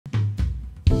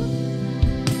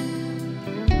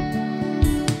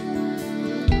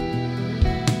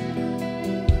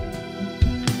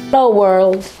Hello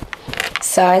world.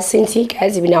 So since you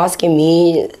guys have been asking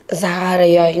me, Zahara,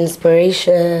 your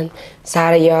inspiration,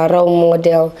 Zahara, your role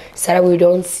model, Zahara, we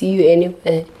don't see you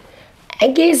anywhere. I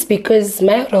guess because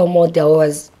my role model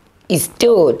is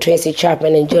still Tracy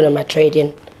Chapman and Jonah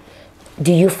Trading.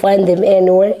 Do you find them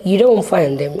anywhere? You don't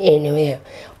find them anywhere.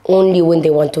 Only when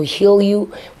they want to heal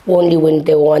you, only when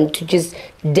they want to just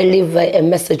deliver a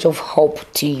message of hope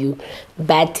to you.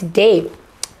 But today,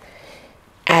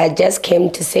 I just came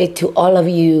to say to all of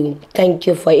you, thank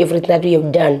you for everything that we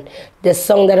have done. The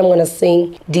song that I'm going to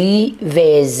sing,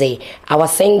 Ndiveze. I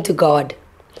was saying to God,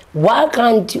 why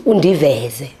can't you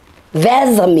Ndiveze?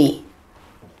 Veza me.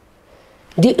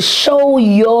 Show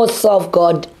yourself,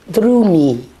 God, through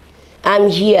me. I'm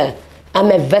here.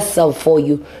 I'm a vessel for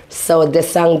you. So the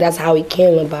song, that's how it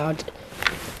came about.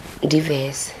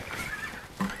 Ndiveze.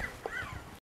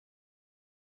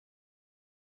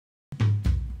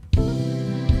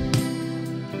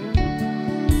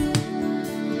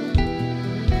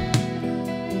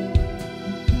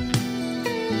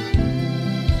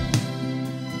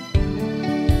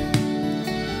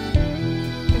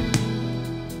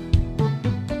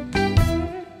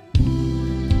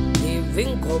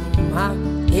 Ingoma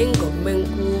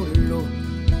enkulu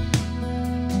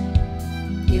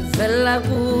ivela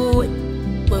kuwe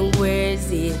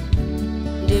kwenkwezi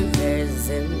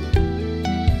ndiveze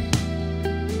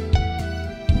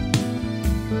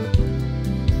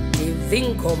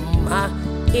ingoma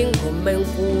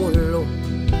enkulu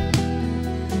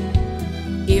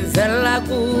ivela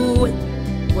kuwe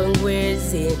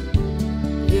kwenkwezi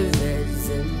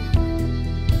ndiveze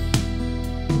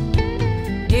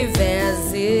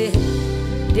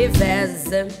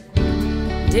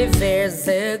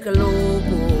Ndiveze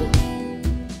kaloku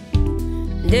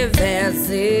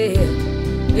Ndiveze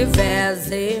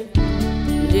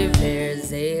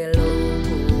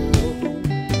loku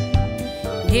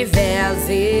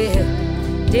Ndiveze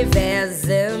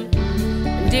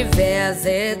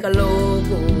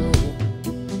kaloku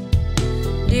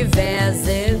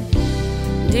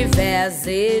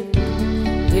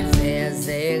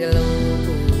Ndiveze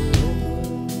kaloku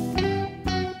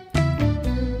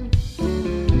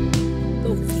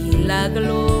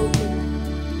Lagaloku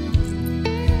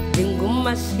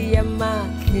Dingumashia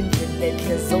mahle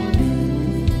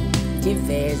zombili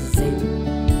Ndiveze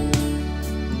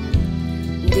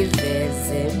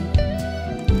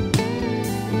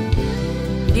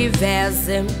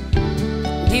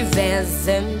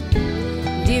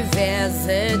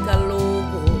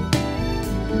kaloku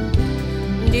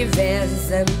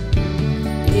Ndiveze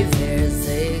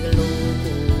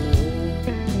kaloku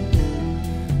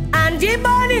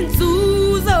Andiboni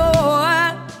nzuzo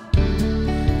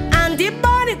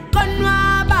Andiboni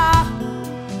konwaba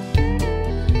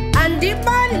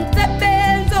Andiboni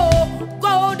nsebenzo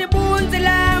Kodi bunzi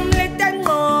lam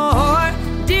letango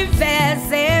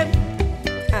Ndiveze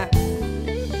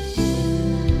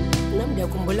Nami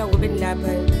ndiyakumbula ngoba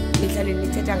endilapha nihlale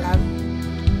nithetha ngami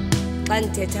xa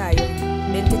ndithethayo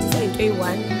bendithethisa into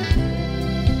eyi-1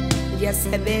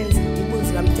 ndiyasebenza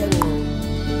ibunzi lam lithe ngqo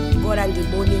kodwa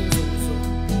ndibona inzuzo.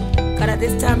 But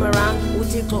this time around,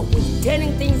 we're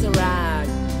turning things around.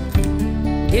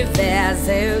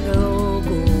 Ndiveze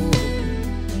logo,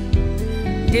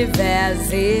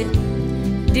 Ndiveze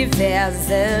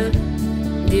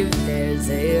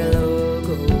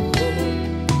logo,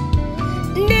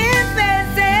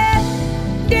 Ndiveze.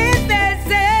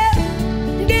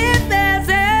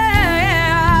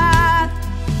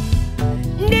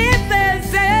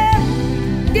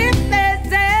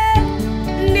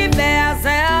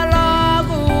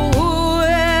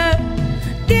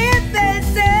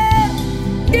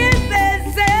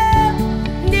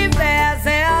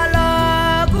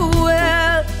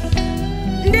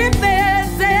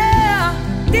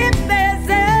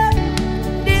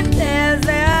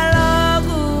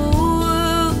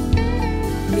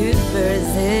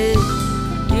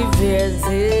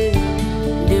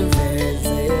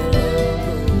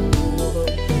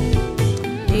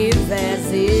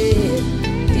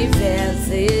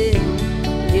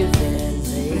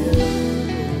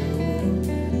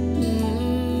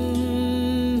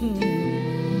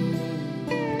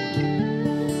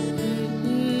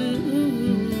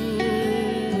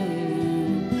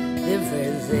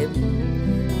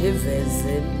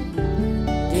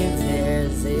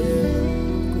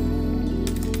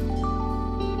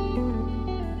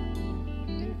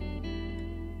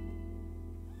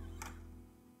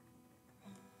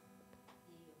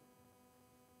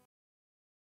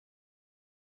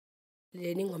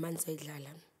 Leni ngoma ngisayidlala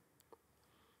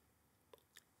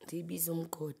ndibiza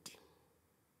Mgodi.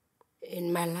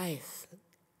 In my life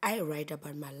I write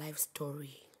about my life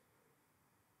story.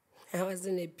 I was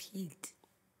in a pit.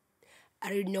 I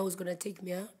didn't know it was going to take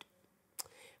me out.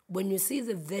 When you see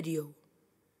the video,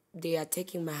 they are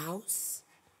taking my house.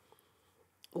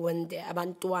 When they're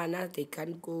Abantuana, they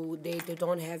can't go, they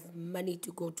don't have money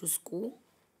to go to school.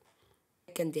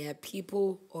 And there are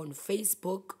people on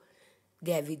Facebook,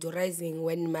 they are videoizing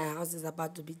when my house is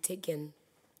about to be taken.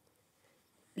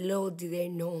 Little do they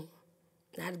know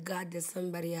that God, there's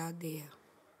somebody out there.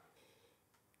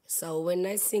 So when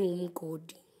I sing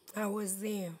Mgodi, I was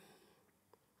there.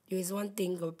 There is one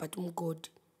thing about Mgodi.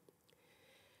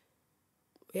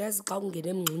 Yes,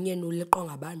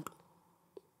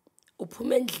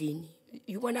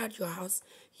 you went out your house,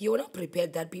 you were not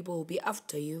prepared that people will be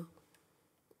after you.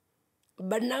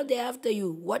 But now they're after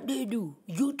you. What do?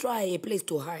 You try a place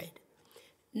to hide.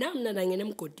 Now I'm not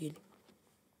Mgodi.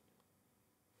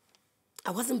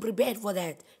 I wasn't prepared for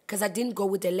that because I didn't go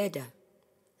with a letter.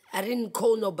 I didn't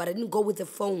call nobody, I didn't go with a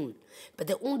phone. But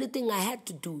the only thing I had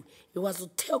to do, it was to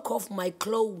take off my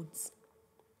clothes,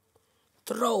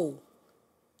 throw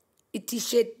a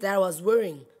t-shirt that I was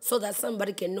wearing so that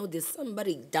somebody can know there's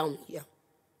somebody down here.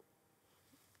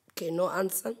 Okay, no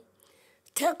answer.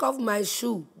 Take off my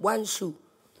shoe, one shoe,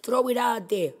 throw it out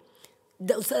there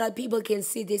so that people can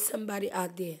see there's somebody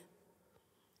out there.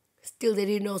 Still they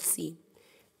did not see.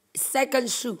 Second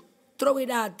shoe, throw it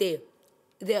out there.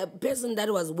 The person that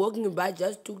was walking by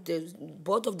just took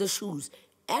both of the shoes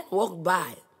and walked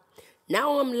by.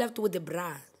 Now I'm left with the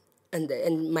bra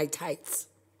and my tights.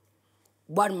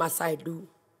 What must I do?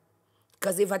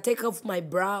 Because if I take off my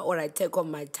bra or I take off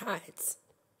my tights,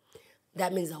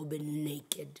 that means I'll be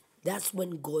naked. That's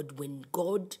when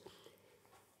God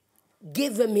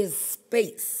give him his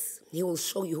space, he will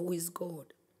show you who is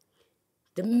God.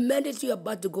 The minute you're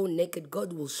about to go naked,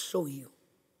 God will show you.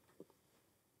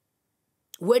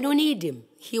 When you need him,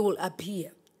 he will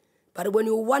appear. But when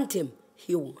you want him,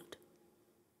 he won't.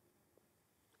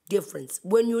 Difference.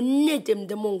 When you need him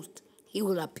the most, he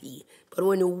will appear. But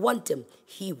when you want him,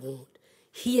 he won't.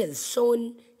 He has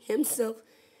shown himself.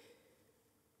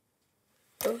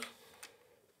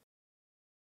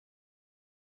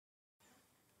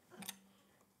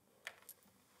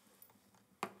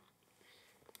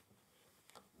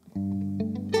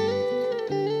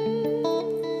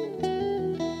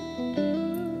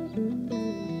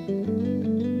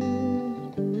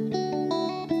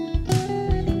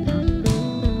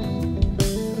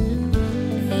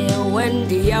 When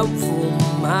the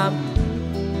outfuma,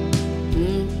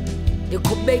 the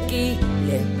kubeki,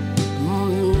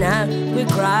 na we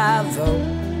gravel.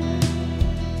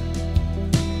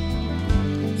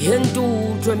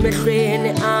 Hindu to me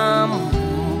train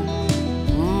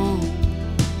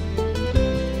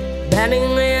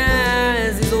banning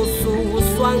is also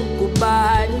swung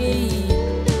kubani.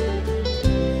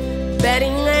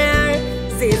 Betting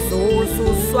is also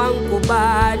swung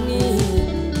kubani.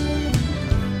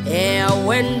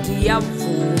 When the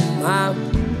avuma,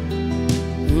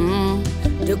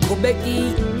 the kubeki,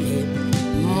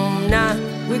 na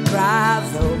we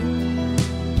gravel.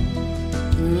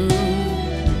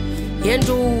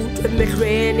 Yendu to me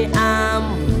train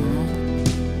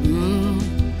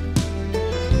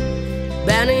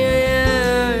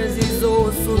Banners is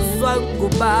also swung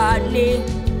kubani.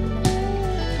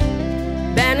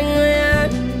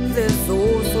 Banners is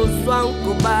also swung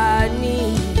kubani.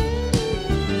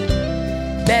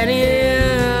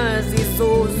 Banners is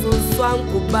also swung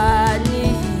kubani.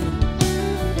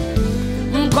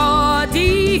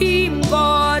 Mgodi,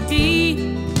 Mgodi,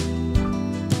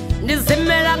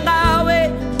 Nizimela ngawe.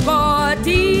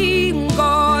 Mgodi,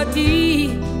 Mgodi,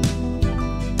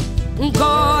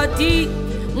 Mgodi,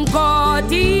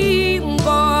 Mgodi,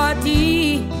 Mgodi,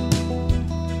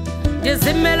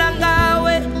 Nizimela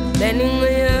ngawe.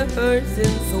 Banners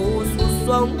is also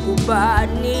swung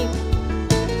kubani.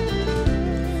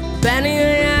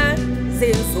 Banners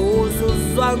is also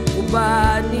swung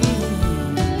kubani.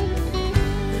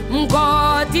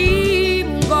 Mgodi,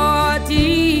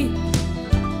 Mgodi,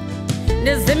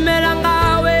 Nizimela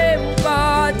ngawe.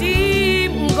 Mgodi,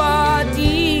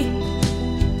 Mgodi,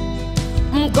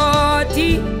 Mgodi,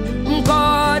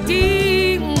 Mgodi,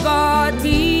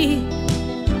 Mgodi,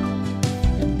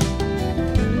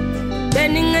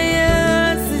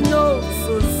 Banners no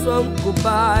so swung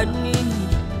kubani.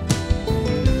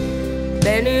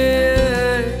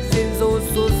 Banners is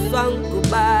also swung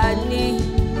kubani.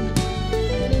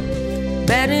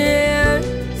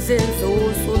 Banners is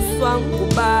also swung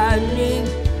kubani.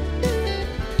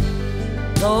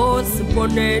 Those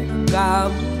bonnet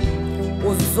gum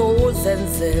was those and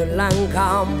the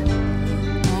langam.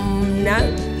 Na,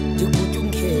 the good you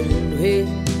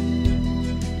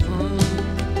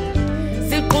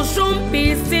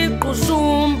Kushumbisi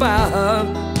kushumba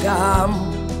gam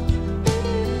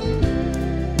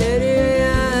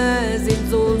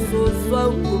Zinzuzu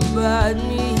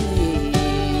swangubani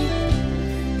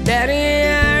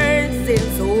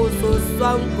Zinzuzu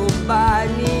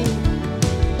swangubani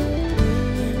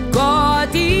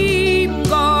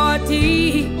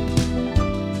Mgodi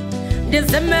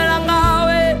Ndisemela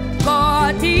ngawe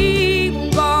Mgodi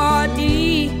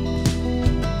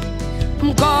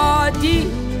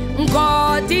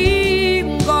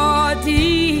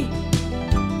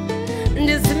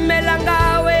Ndisemela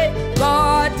ngawe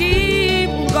Mgodi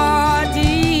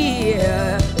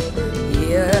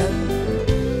yeah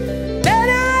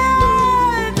Better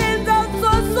than those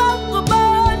so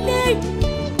kubani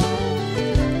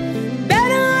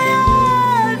Better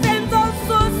than those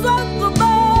so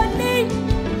kubani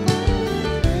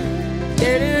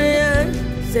Better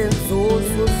than those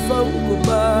so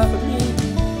kubani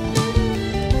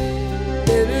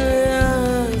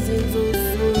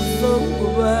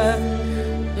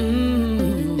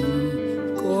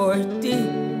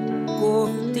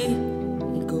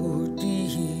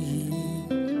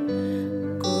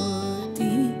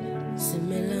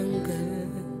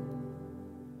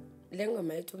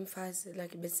Lengoma yethu Umfazi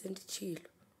like besendichilo.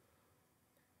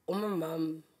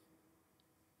 Umamam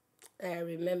I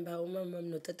remember umamam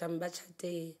notata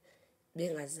bachate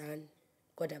bengazani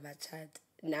kodwa bachate.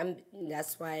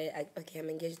 That's why I'm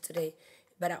engaged today.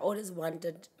 But I always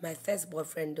wanted my first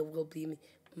boyfriend will be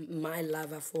my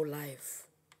lover for life.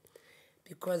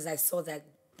 Because I saw that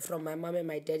from my mom and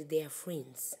my dad, they are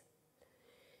friends.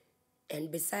 And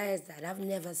besides that, I've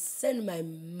never seen my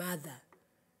mother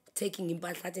taking him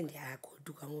back.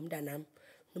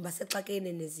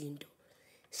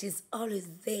 She's always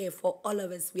there for all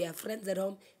of us. We are friends at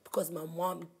home because my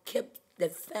mom kept the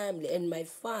family and my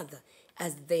father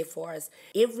as there for us.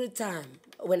 Every time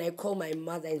when I call my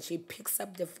mother and she picks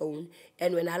up the phone,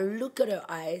 and when I look at her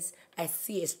eyes, I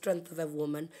see a strength of a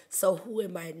woman. So who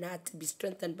am I not to be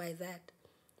strengthened by that?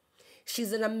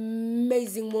 She's an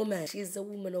amazing woman. She's a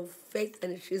woman of faith,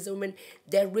 and she's a woman.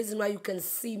 The reason why you can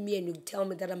see me and you tell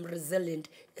me that I'm resilient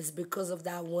is because of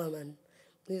that woman.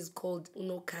 It's called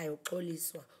Unokayo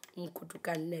Koliswa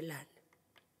Umkutukanelane.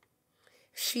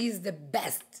 She's the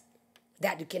best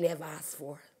that you can ever ask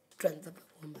for. Strength of a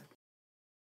woman.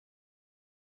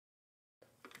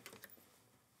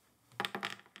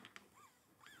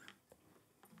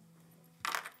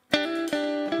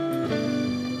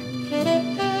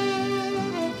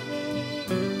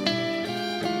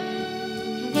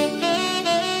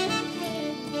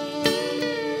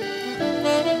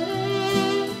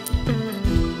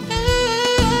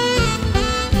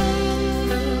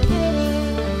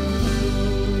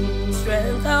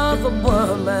 Strength of a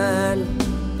woman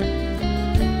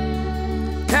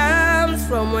comes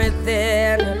from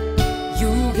within.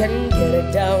 You can get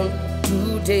it down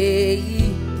today.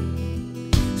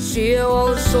 She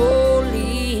will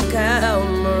surely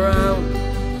come around.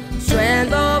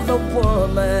 Strength of a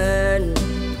woman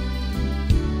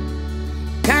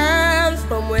comes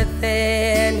from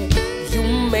within. You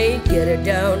may get it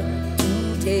down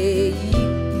today.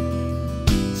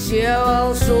 She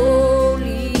will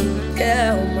surely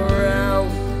come around.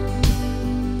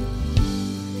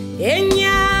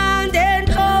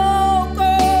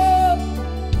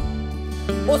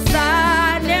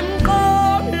 Osanem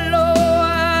kolo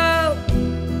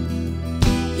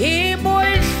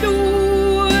Iboy shu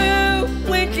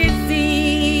which is the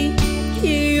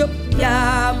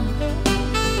yam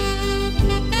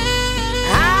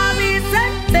Abi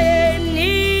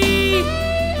sateni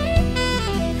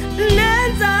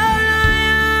Nanzaram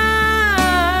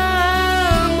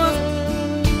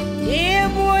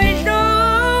Iboy shu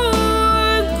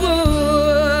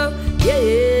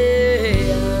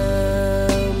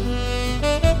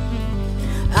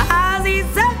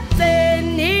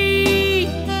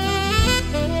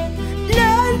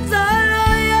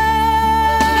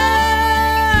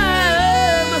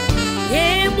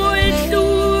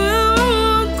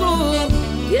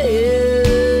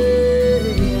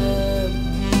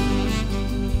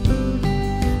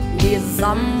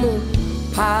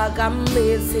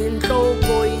Pagamisi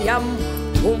nhloko yam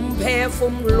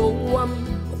umphefumulo wam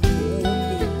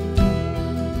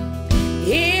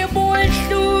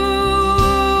ibuhlungu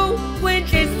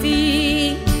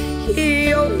inhliziyo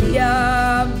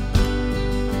yam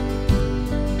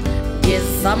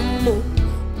ngezamu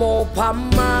bopha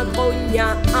amaqonya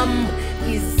am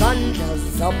izandla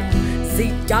zam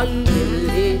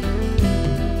zidangele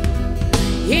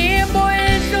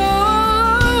ibuhlungu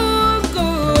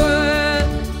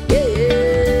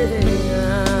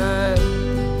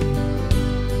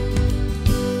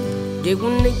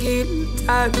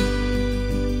time.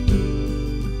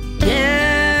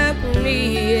 Yeah, me,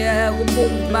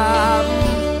 boom, bam.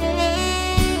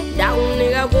 Down,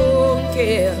 nigga, won't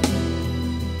care.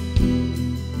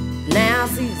 Now,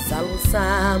 see,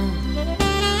 Sam.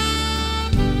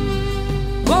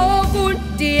 Go, good,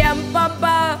 dear,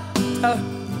 papa.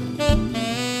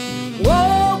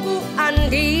 Wogu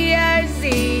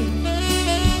andiazi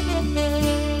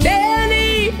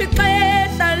Deni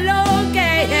biklesa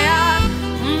loke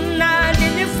Mna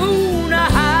dinifuna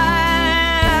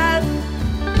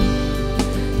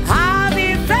Habi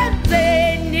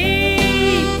feteni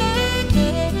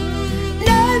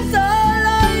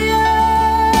Nensolo yo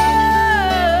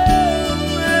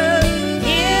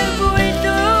Ibu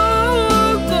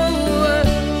iduku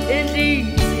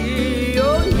Indisi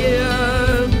yo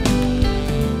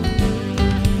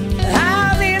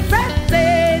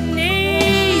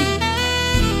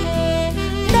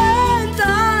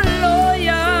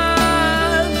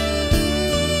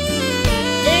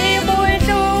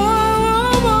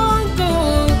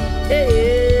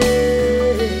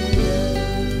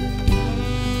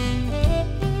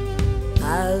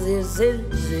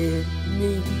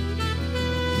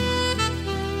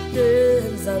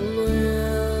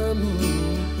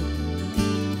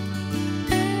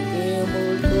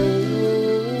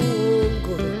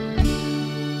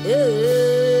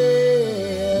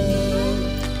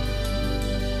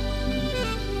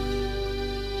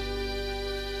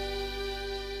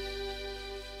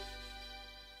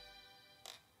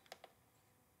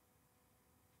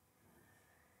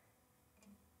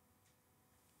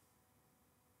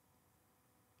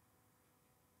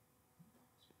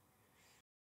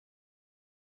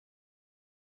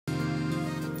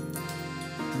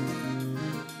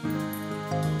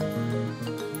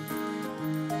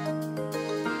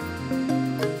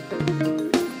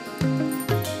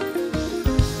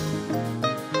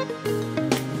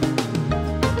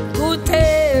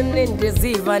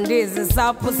Ndiziva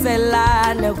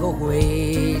ndizisaphuselana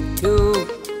kokwethu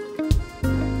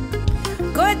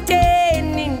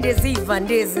Kodeni ndiziva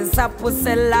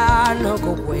ndizisaphuselana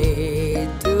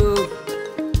kokwethu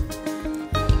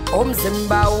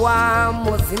Umzimba wam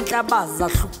uzintlaba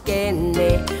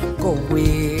zahlukene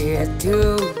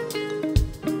kokwethu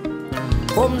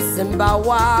Umzimba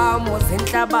wam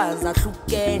uzintlaba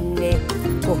zahlukene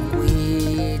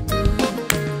kokwethu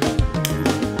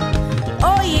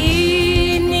Oh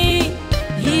Yhini,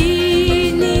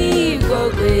 Yhini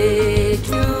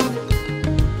kokwethu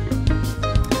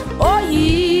Oh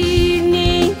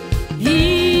Yhini,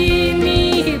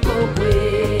 Yhini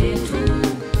kokwethu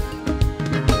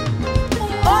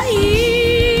Oh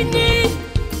Yhini,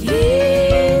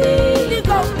 Yhini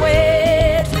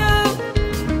kokwethu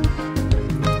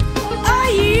Oh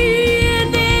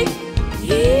Yhini,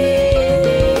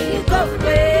 Yhini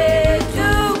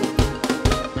kokwethu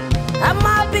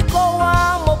Amabiko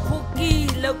wam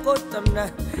ophukile kodwa mna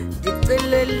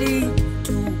ndicelela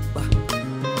ithuba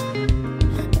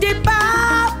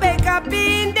Ndibabe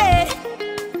kabinde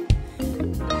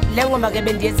Le ngoma ke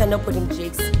bendiyenza noBodim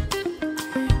Jakes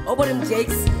oBodim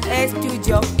Jakes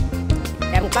estudio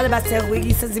Yamqala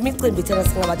basewikisa imicimbi thina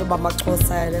singabantu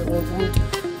bamaXhosa umuntu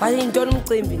bathi intoni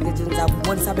umcimbi ngithi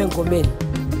ngizakubonisa abengomeni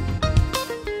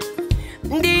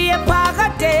Ndiye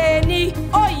phakadeni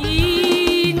Oh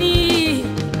Yhini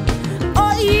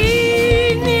Oh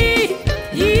Yhini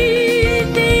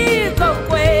Yhini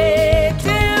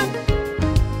kokwethu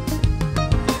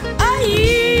Oh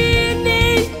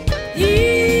Yhini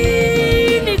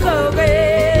Yhini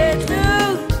kokwethu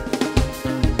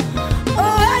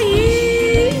Oh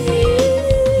Yhini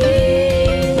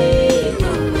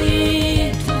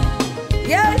kokwethu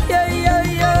Yeah yeah yeah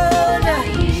yeah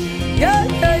Yeah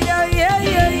yeah yeah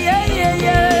yeah yeah yeah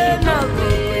yeah no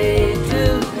kokwethu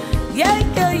Yeah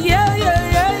yeah yeah yeah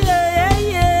yeah yeah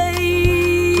yeah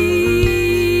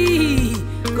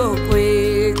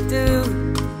kokwethu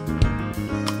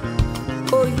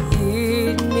Oh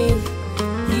Yhini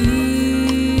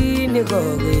Yhini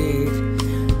kokwethu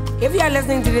If you are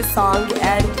listening to this song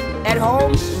and at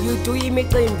home you do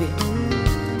imicimbi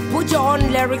put your own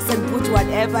lyrics and put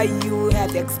whatever you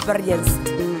have experienced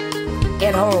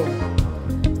at home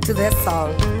to this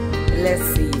song. Let's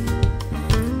see.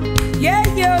 Yeah,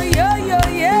 yeah, yeah, yeah,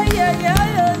 yeah, yeah,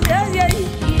 yeah.